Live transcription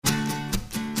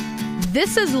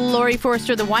This is Lori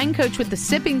Forster, the wine coach with The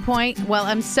Sipping Point. Well,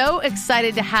 I'm so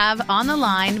excited to have on the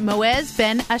line Moez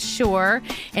Ben Achour,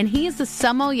 and he is the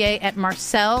sommelier at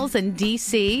Marcel's in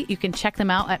D.C. You can check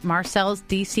them out at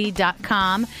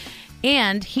marcelsdc.com.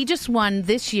 And he just won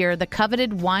this year the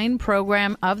coveted Wine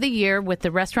Program of the Year with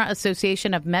the Restaurant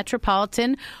Association of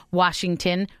Metropolitan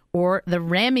Washington, or the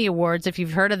Rammy Awards, if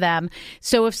you've heard of them.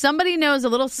 So if somebody knows a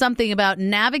little something about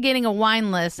navigating a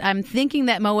wine list, I'm thinking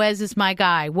that Moez is my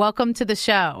guy. Welcome to the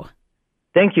show.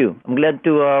 Thank you. I'm glad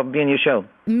to be on your show.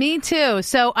 Me too.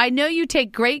 So I know you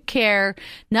take great care,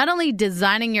 not only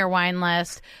designing your wine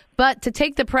list, but to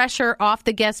take the pressure off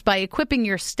the guests by equipping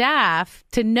your staff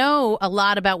to know a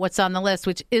lot about what's on the list,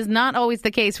 which is not always the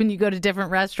case when you go to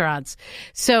different restaurants.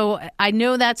 So I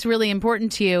know that's really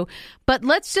important to you. But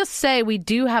let's just say we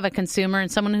do have a consumer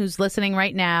and someone who's listening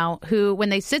right now who, when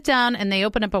they sit down and they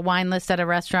open up a wine list at a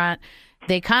restaurant,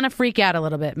 they kind of freak out a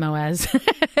little bit, Moez.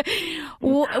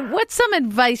 What's some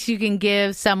advice you can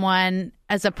give someone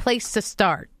as a place to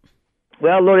start?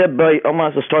 Well, Lori, I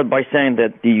must start by saying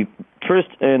that the first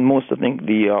and most, I think,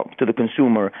 to the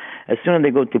consumer, as soon as they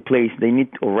go to a place, they need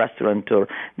a restaurant, or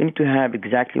they need to have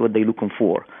exactly what they're looking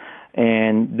for.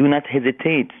 And do not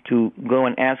hesitate to go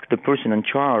and ask the person in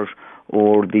charge,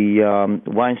 or the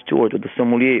wine steward, or the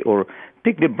sommelier, or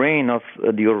pick the brain of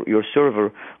your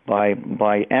server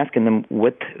by asking them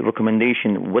what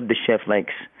recommendation, what the chef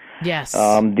likes. Yes.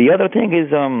 The other thing is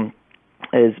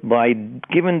by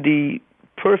giving the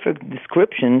perfect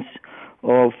descriptions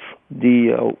of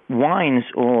the wines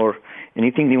or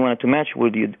anything they wanted to match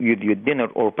with your dinner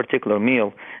or particular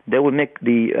meal, that would make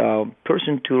the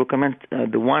person to recommend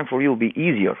the wine for you be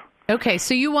easier. Okay,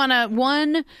 so you want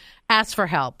to, ask for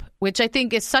help, which I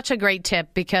think is such a great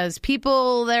tip, because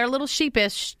people, they're a little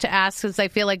sheepish to ask because they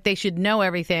feel like they should know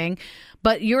everything.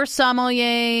 But you're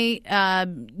sommelier,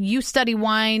 you study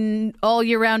wine all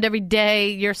year round every day.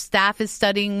 Your staff is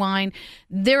studying wine.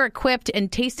 They're equipped and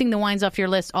tasting the wines off your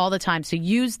list all the time. So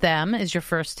use them is your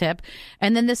first tip.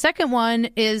 And then the second one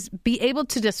is be able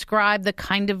to describe the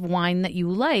kind of wine that you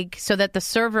like so that the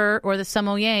server or the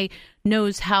sommelier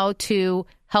knows how to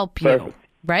help you. Perfect.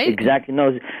 Right? Exactly.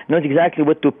 Knows exactly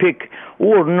what to pick,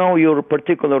 or know your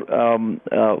particular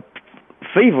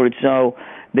favorite, so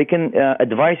they can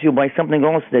advise you by something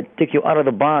else that take you out of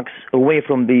the box, away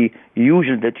from the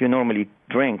usual that you normally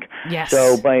drink. Yes.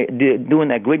 So by doing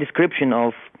a great description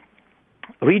of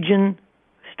region,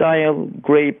 style,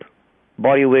 grape,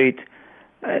 body weight,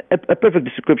 a perfect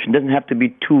description doesn't have to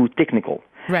be too technical.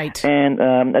 Right. And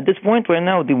at this point right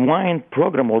now, the wine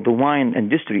program or the wine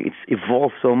industry, it's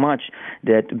evolved so much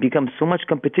that it becomes so much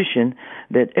competition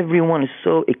that everyone is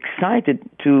so excited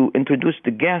to introduce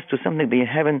the guests to something they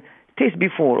haven't tasted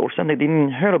before or something they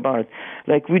didn't hear about.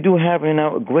 Like we do have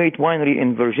a great winery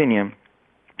in Virginia.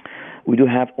 We do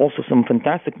have also some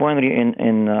fantastic winery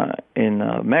in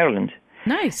Maryland.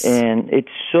 Nice. And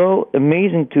it's so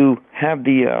amazing to have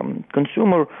the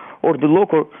consumer or the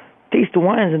local taste the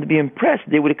wines and to be impressed.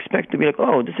 They would expect to be like,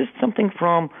 oh, this is something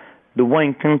from the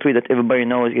wine country that everybody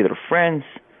knows, either France,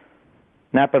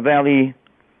 Napa Valley,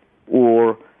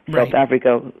 or South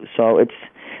Africa. So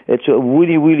it's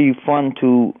really, really fun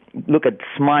to look at the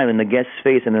smile in the guest's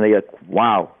face, and then they're like,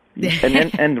 wow.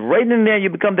 and right in there, you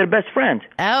become their best friend.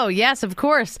 Oh, yes, of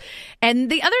course. And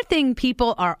the other thing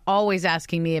people are always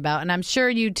asking me about, and I'm sure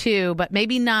you too, but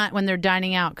maybe not when they're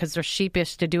dining out because they're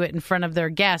sheepish to do it in front of their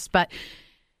guests, but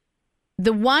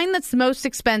the wine that's most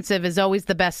expensive is always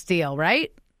the best deal,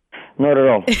 right? Not at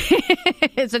all.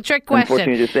 It's a trick question.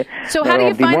 Unfortunately to say. So how do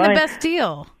you find the best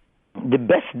deal? The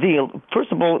best deal,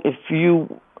 first of all, if you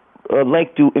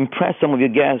like to impress some of your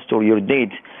guests or your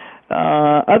date,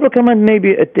 I recommend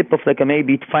maybe a tip of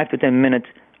maybe 5 to 10 minutes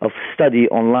of study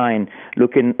online,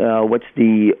 looking what's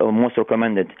the most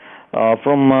recommended.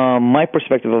 From my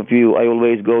perspective of view, I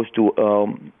always goes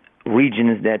to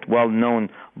regions that well known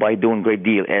by doing great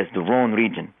deal, as the Rhone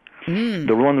region.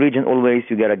 The Rhone region, always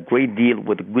you get a great deal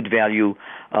with a good value.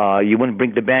 You wouldn't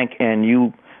break the bank, and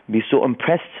you be so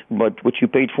impressed with what you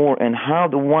paid for and how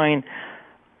the wine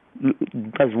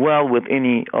does well with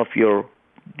any of your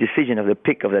decision of the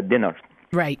pick of the dinner.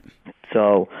 Right.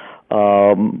 So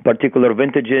particular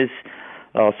vintages,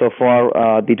 so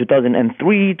far the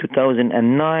 2003,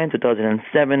 2009,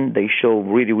 2007, they show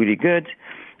really, really good.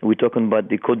 We're talking about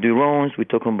the Côte du Rhône, we're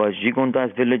talking about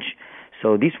Gigondas Village.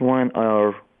 So these wines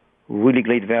are really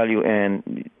great value,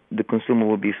 and the consumer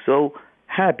will be so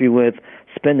happy with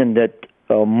spending that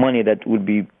money that would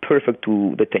be perfect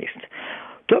to the taste.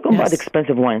 Talking about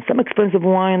expensive wine. Some expensive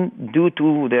wine, due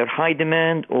to their high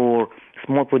demand or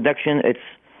small production, it's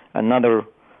another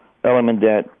element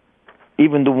that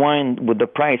even the wine with the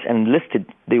price and listed,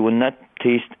 they will not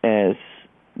taste as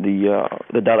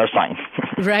the dollar sign.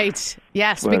 Right.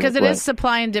 Yes, because it is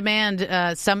supply and demand.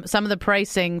 Some of the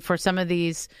pricing for some of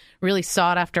these really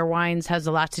sought after wines has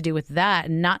a lot to do with that,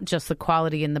 and not just the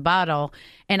quality in the bottle.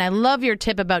 And I love your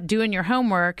tip about doing your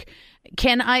homework.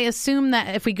 Can I assume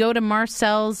that if we go to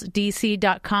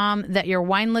marcelsdc.com that your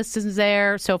wine list is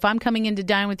there? So if I'm coming in to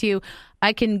dine with you,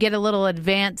 I can get a little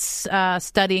advance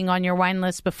studying on your wine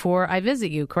list before I visit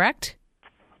you, correct?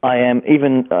 I am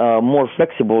even more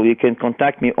flexible. You can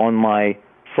contact me on my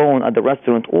phone at the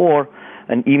restaurant or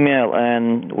an email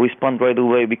and respond right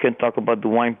away. We can talk about the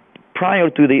wine prior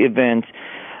to the event,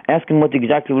 ask them what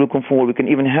exactly we're looking for. We can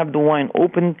even have the wine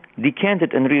open,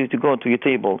 decanted, and ready to go to your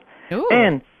table. Ooh.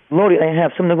 And Lori, I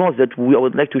have something else that I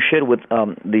would like to share with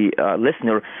the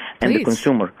listener and the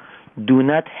consumer. Do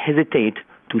not hesitate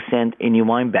to send any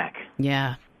wine back.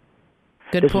 Yeah.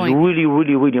 Good this point. This is really,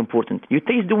 really, really important. You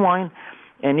taste the wine,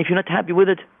 and if you're not happy with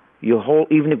it, your whole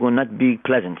evening will not be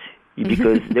pleasant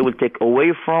because they will take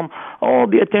away from all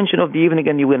the attention of the evening,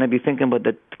 and you're going to be thinking about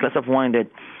that glass of wine that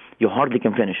you hardly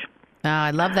can finish. Oh,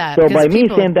 I love that. So by me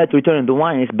saying that, returning the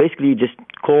wine, it's basically just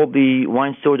call the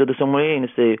wine store or the sommelier and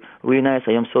say, really nice,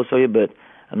 I am so sorry, but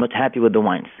I'm not happy with the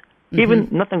wines. Even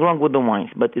nothing wrong with the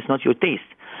wines, but it's not your taste.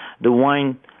 The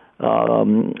wine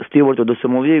steward or the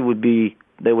sommelier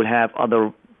they will have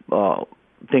other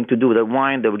thing to do with the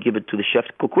wine. They will give it to the chef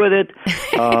to cook with it.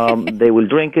 They will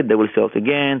drink it. They will sell it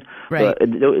again. Right.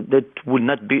 That would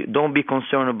not be. Don't be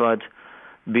concerned about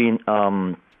being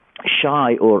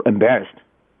shy or embarrassed.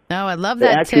 No, I love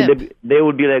that tip. They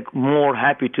would be like more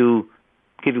happy to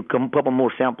give you a couple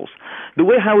more samples. The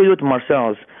way how we do it at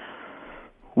Marcel's,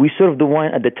 we serve the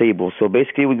wine at the table. So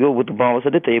basically, we go with the bottles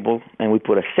at the table and we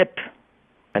put a sip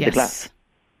at the glass,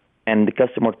 and the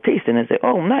customer tastes it and say,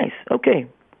 "Oh, nice. Okay,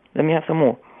 let me have some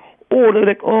more." Or they're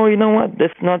like, "Oh, you know what?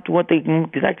 That's not what they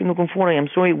exactly looking for. I am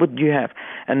sorry. What do you have?"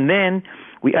 And then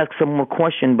we ask some more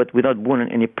questions, but without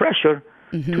putting any pressure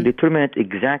to determine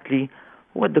exactly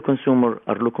what the consumer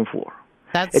are looking for.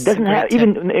 It doesn't have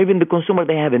even the consumer.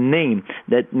 They have a name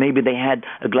that maybe they had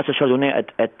a glass of Chardonnay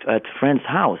at friend's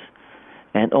house,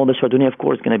 and all the Chardonnay, of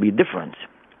course, is going to be different.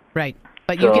 Right.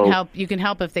 But you can help. You can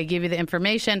help if they give you the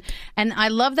information. And I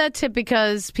love that tip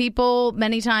because people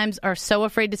many times are so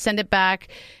afraid to send it back.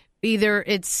 Either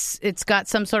it's got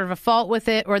some sort of a fault with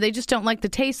it, or they just don't like the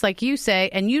taste, like you say,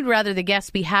 and you'd rather the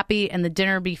guests be happy and the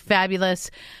dinner be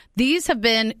fabulous. These have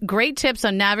been great tips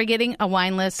on navigating a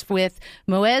wine list with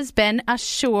Moez Ben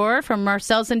Achour from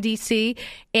Marcel's in D.C.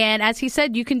 And as he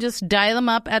said, you can just dial them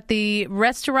up at the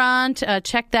restaurant.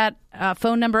 Check that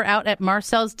phone number out at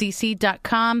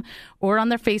marcelsdc.com or on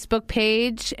their Facebook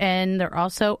page. And they're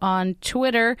also on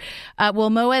Twitter. Well,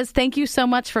 Moez, thank you so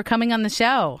much for coming on the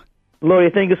show.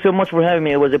 Lori, thank you so much for having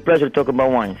me. It was a pleasure to talk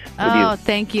about wines with you. Oh,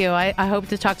 thank you. I hope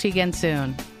to talk to you again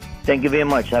soon. Thank you very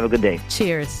much. Have a good day.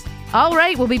 Cheers. All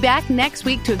right, we'll be back next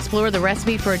week to explore the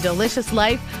recipe for a delicious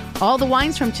life. All the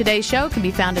wines from today's show can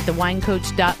be found at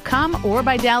thewinecoach.com or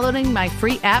by downloading my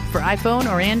free app for iPhone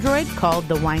or Android called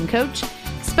The Wine Coach.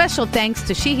 Special thanks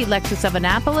to Sheehy Lexus of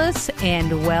Annapolis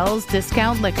and Wells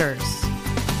Discount Liquors.